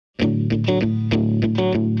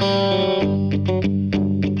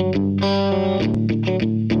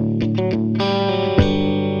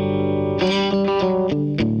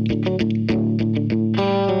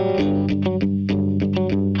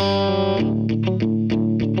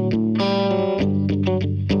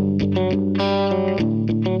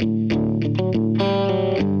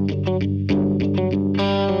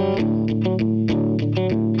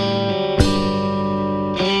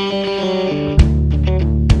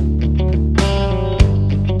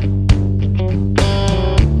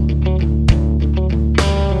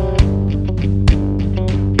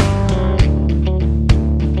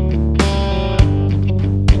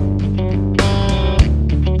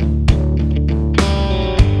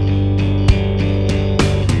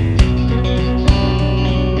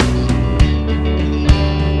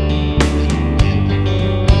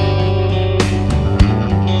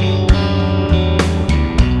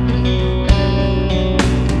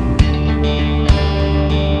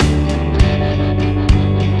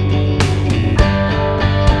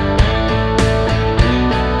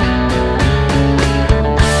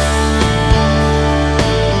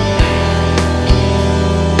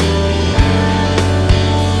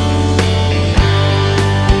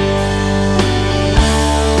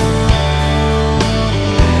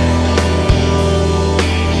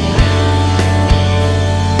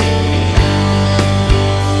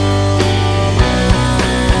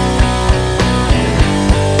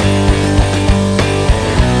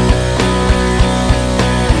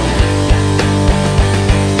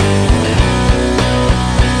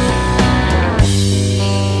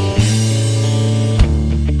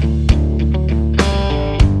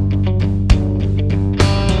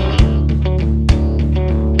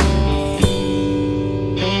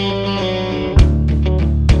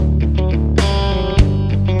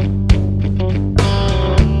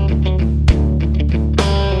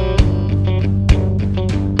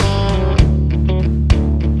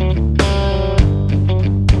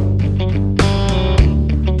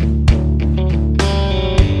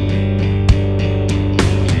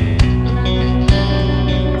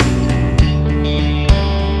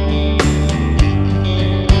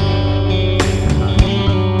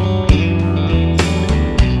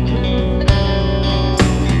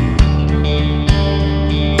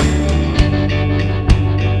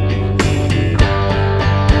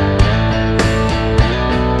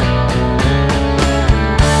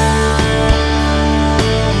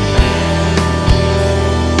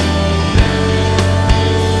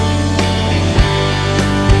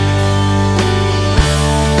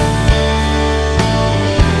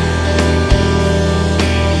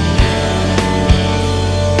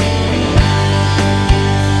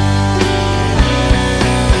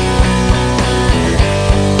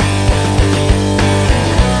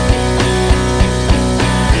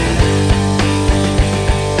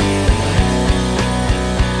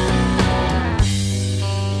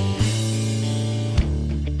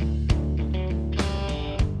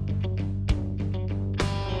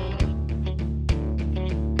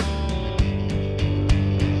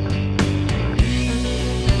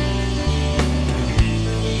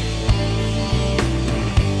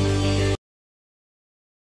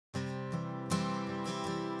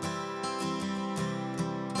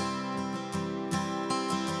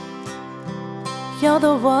You're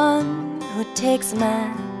the one who takes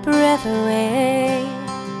my breath away,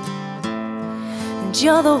 and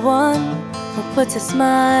you're the one who puts a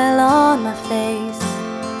smile on my face.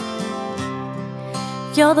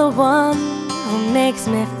 You're the one who makes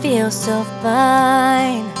me feel so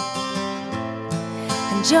fine,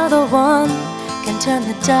 and you're the one who can turn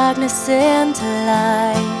the darkness into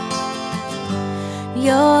light.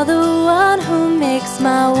 You're the one who makes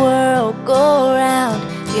my world go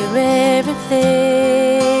round. You're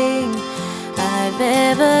everything I've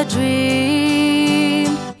ever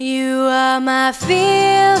dreamed. You are my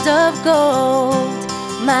field of gold,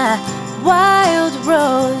 my wild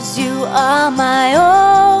rose. You are my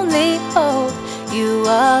only hope. You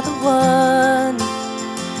are the one.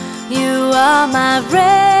 You are my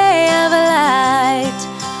ray of light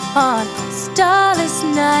on starless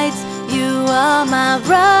nights. You are my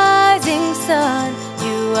rising sun.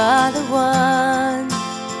 You are the one.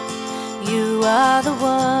 You are the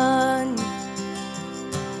one.